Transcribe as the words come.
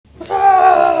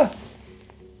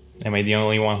Am I the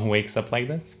only one who wakes up like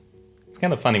this? It's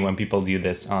kind of funny when people do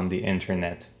this on the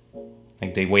internet.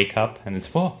 Like they wake up and it's,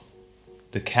 whoa,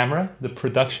 the camera, the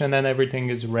production and everything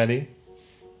is ready.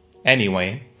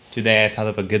 Anyway, today I thought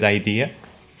of a good idea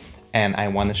and I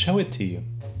want to show it to you.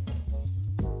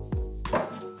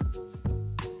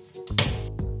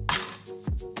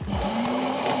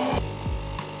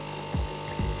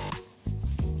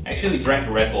 I actually drank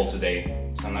Red Bull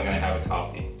today, so I'm not gonna have a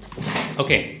coffee.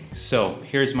 Okay, so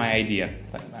here's my idea.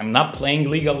 I'm not playing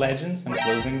League of Legends, I'm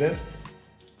closing this.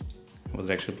 I was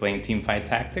actually playing Teamfight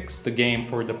Tactics, the game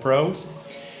for the pros.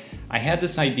 I had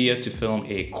this idea to film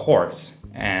a course,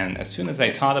 and as soon as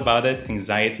I thought about it,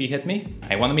 anxiety hit me.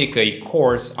 I want to make a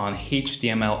course on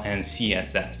HTML and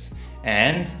CSS,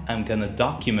 and I'm gonna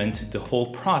document the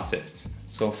whole process.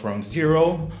 So from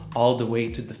zero all the way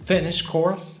to the finished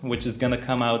course, which is gonna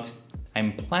come out,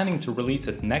 I'm planning to release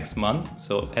it next month,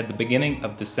 so at the beginning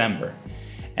of December.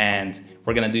 And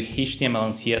we're gonna do HTML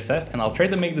and CSS, and I'll try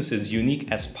to make this as unique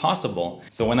as possible.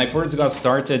 So when I first got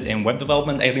started in web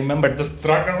development, I remember the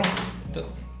struggle.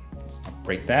 Let's not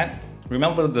break that.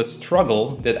 Remember the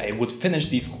struggle that I would finish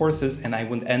these courses and I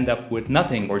would end up with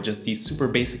nothing or just these super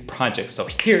basic projects. So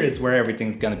here is where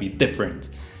everything's gonna be different.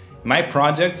 My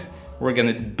project, we're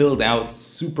gonna build out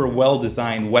super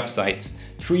well-designed websites.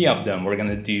 3 of them. We're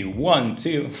gonna do 1,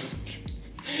 2.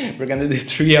 We're gonna do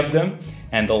 3 of them.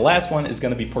 And the last one is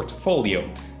gonna be portfolio.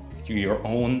 Your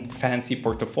own fancy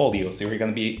portfolio. So you're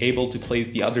gonna be able to place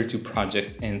the other 2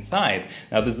 projects inside.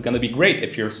 Now this is gonna be great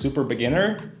if you're a super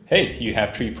beginner. Hey, you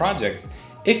have 3 projects.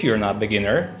 If you're not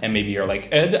beginner and maybe you're like,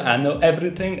 Ed, I know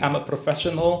everything. I'm a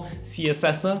professional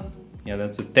CSSer. Yeah,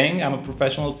 that's a thing. I'm a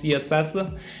professional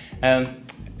CSSer.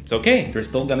 It's okay. There's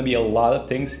still gonna be a lot of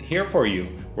things here for you.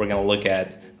 We're gonna look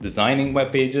at designing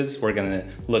web pages. We're gonna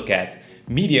look at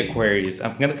media queries.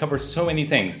 I'm gonna cover so many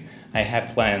things. I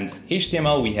have planned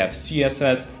HTML, we have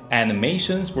CSS,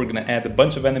 animations. We're gonna add a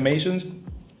bunch of animations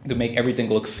to make everything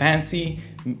look fancy.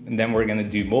 And then we're gonna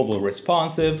do mobile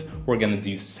responsive. We're gonna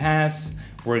do sass.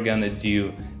 We're gonna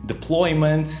do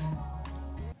deployment.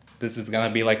 This is gonna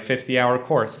be like 50-hour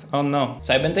course. Oh no.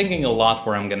 So I've been thinking a lot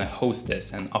where I'm gonna host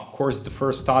this. And of course, the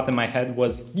first thought in my head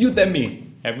was Udemy.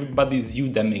 Everybody's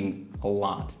Udemying a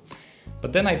lot.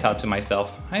 But then I thought to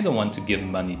myself, I don't want to give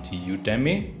money to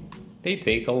Udemy. They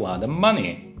take a lot of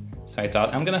money. So I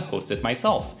thought I'm gonna host it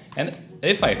myself. And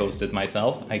if I host it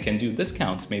myself, I can do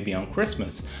discounts maybe on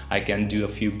Christmas. I can do a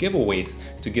few giveaways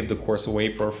to give the course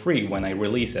away for free when I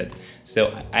release it.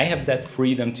 So I have that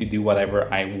freedom to do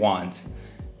whatever I want.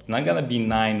 It's not gonna be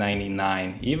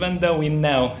 $9.99, even though we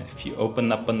know if you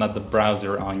open up another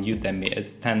browser on Udemy,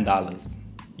 it's $10.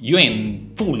 You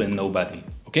ain't fooling nobody.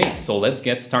 Okay, so let's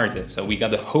get started. So we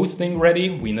got the hosting ready.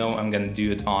 We know I'm gonna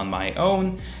do it on my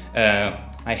own.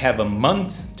 I have a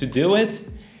month to do it,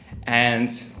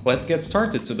 and let's get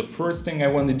started. So the first thing I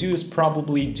want to do is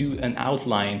probably do an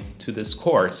outline to this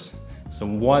course. So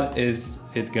what is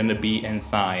it gonna be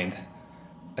inside?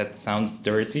 That sounds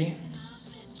dirty.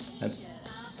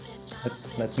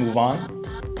 Let's move on.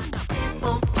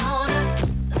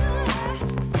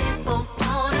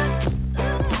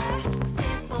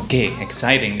 Okay,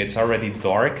 exciting. It's already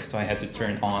dark, so I had to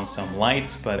turn on some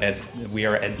lights, but we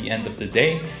are at the end of the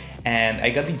day, and I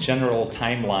got the general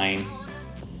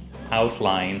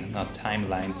outline, not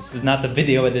timeline. This is not the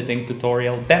video editing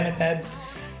tutorial, damn it, Ed.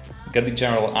 Got the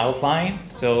general outline,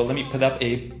 so let me put up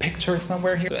a picture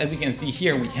somewhere here. So as you can see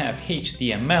here, we have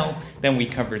HTML, then we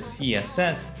cover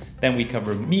CSS, then we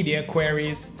cover media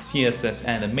queries, CSS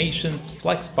animations,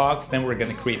 flexbox, then we're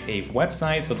gonna create a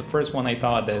website. So the first one I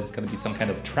thought that it's gonna be some kind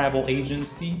of travel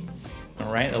agency.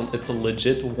 All right, it's a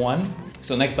legit one.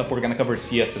 So next up, we're gonna cover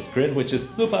CSS Grid, which is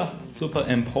super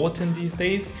important these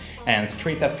days. And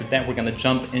straight after that, we're gonna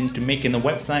jump into making a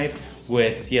website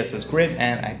with CSS Grid.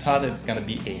 And I thought it's gonna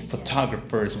be a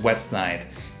photographer's website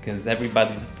because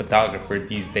everybody's a photographer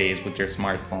these days with their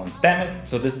smartphones, damn it.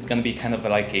 So this is gonna be kind of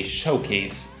like a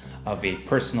showcase of a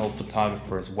personal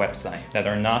photographer's website that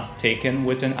are not taken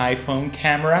with an iPhone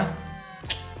camera.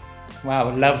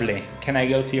 Wow, lovely. Can I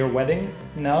go to your wedding?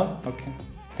 No? Okay.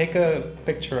 Take a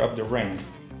picture of the ring.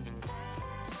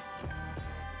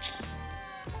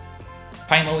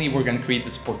 Finally, we're gonna create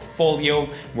this portfolio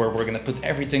where we're gonna put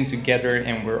everything together,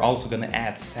 and we're also gonna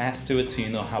add sass to it so you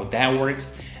know how that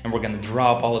works. And we're gonna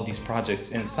drop all of these projects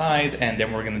inside, and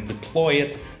then we're gonna deploy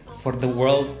it for the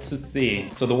world to see.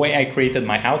 So the way I created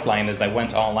my outline is I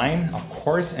went online, of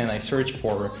course, and I searched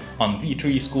for on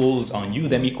V3 schools, on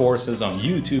Udemy courses, on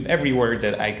YouTube, everywhere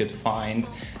that I could find,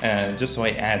 just so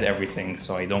I add everything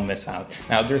so I don't miss out.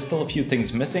 Now there's still a few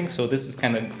things missing, so this is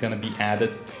kind of gonna be added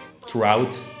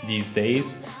throughout these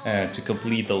days to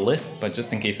complete the list, but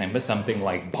just in case I miss something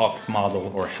like box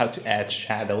model or how to add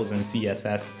shadows in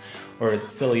CSS or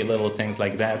silly little things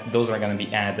like that, those are going to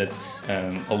be added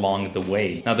along the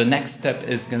way. Now the next step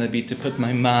is going to be to put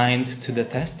my mind to the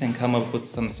test and come up with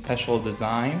some special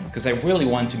designs, because I really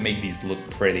want to make these look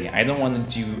pretty. I don't want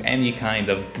to do any kind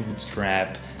of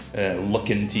bootstrap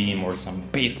looking theme or some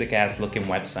basic ass looking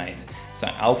website. So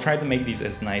I'll try to make these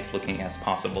as nice looking as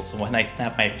possible, so when I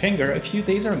snap my finger, a few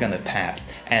days are gonna pass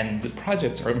and the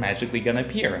projects are magically gonna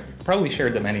appear. Probably share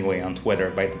them anyway on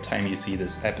Twitter by the time you see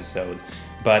this episode.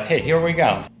 But hey, here we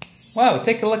go. Wow,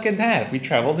 take a look at that. We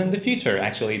traveled in the future.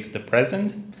 Actually, it's the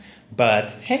present.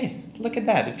 But hey, look at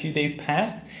that. A few days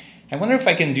passed. I wonder if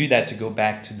I can do that to go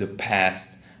back to the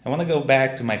past. I want to go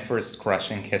back to my first crush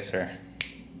and kiss her.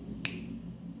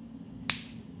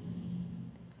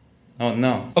 Oh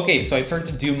no. Okay, so I started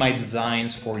to do my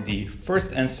designs for the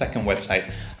first and second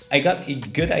website. I got a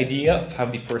good idea of how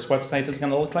the first website is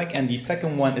gonna look like, and the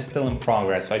second one is still in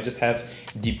progress, so I just have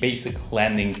the basic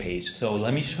landing page. So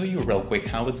let me show you real quick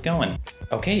how it's going.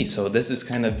 Okay, so this is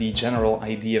kind of the general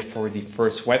idea for the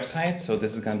first website. So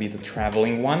this is gonna be the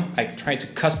traveling one. I tried to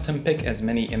custom pick as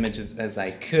many images as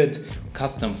I could,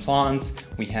 custom fonts.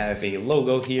 We have a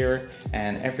logo here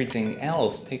and everything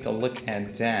else. Take a look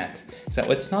at that. So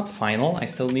it's not final. I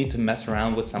still need to mess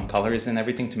around with some colors and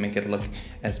everything to make it look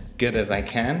as good as I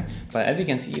can. But as you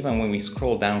can see, even when we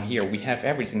scroll down here, we have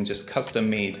everything just custom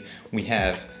made. We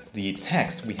have the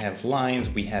text, we have lines,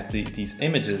 we have these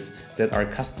images that are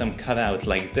custom cut out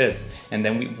like this. And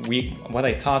then what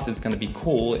I thought is going to be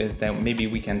cool is that maybe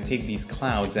we can take these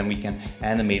clouds and we can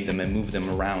animate them and move them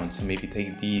around. So maybe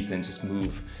take these and just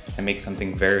move and make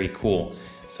something very cool.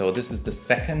 So this is the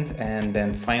second, and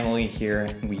then finally here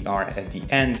we are at the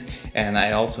end. And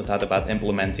I also thought about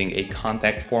implementing a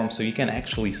contact form so you can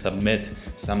actually submit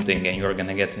something and you're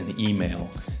gonna get an email.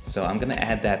 So I'm gonna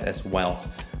add that as well.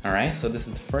 All right, so this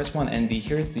is the first one, and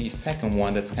here's the second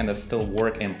one that's kind of still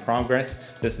work in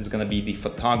progress. This is gonna be the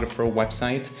photographer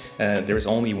website. There's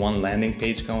only one landing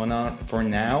page going on for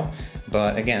now,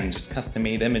 but again, just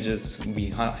custom-made images. We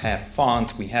have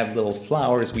fonts, we have little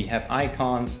flowers, we have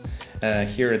icons.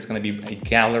 Here it's gonna be a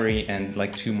gallery and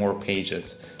like 2 more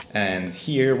pages. And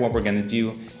here what we're gonna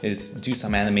do is do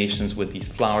some animations with these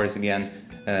flowers again.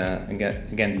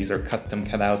 Again, these are custom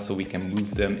cut out so we can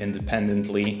move them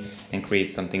independently and create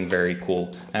something very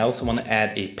cool. I also want to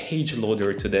add a page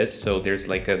loader to this, so there's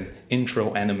like an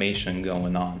intro animation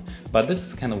going on. But this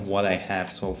is kind of what I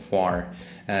have so far.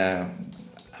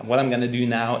 What I'm gonna do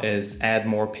now is add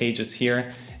more pages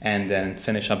here and then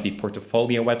finish up the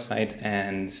portfolio website,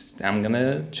 and I'm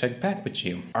gonna check back with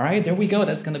you. All right, there we go.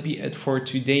 That's gonna be it for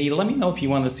today. Let me know if you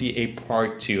wanna see a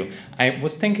part 2. I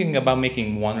was thinking about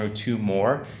making 1 or 2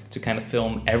 more to kind of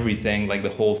film everything, like the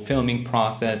whole filming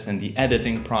process and the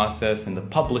editing process and the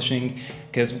publishing,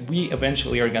 because we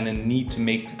eventually are gonna need to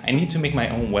I need to make my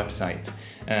own website.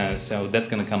 So that's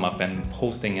gonna come up, and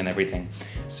hosting and everything.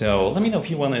 So let me know if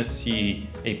you wanna see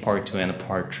a part 2 and a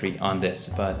part 3 on this.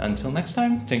 But until next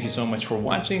time, thank you so much for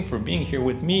watching, for being here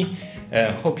with me.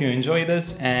 Hope you enjoy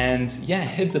this, and yeah,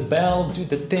 hit the bell, do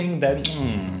the thing that,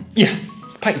 yes,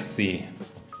 spicy.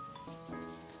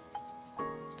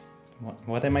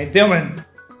 What am I doing?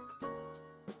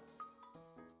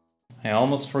 I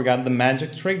almost forgot the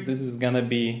magic trick. This is gonna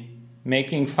be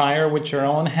making fire with your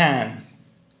own hands.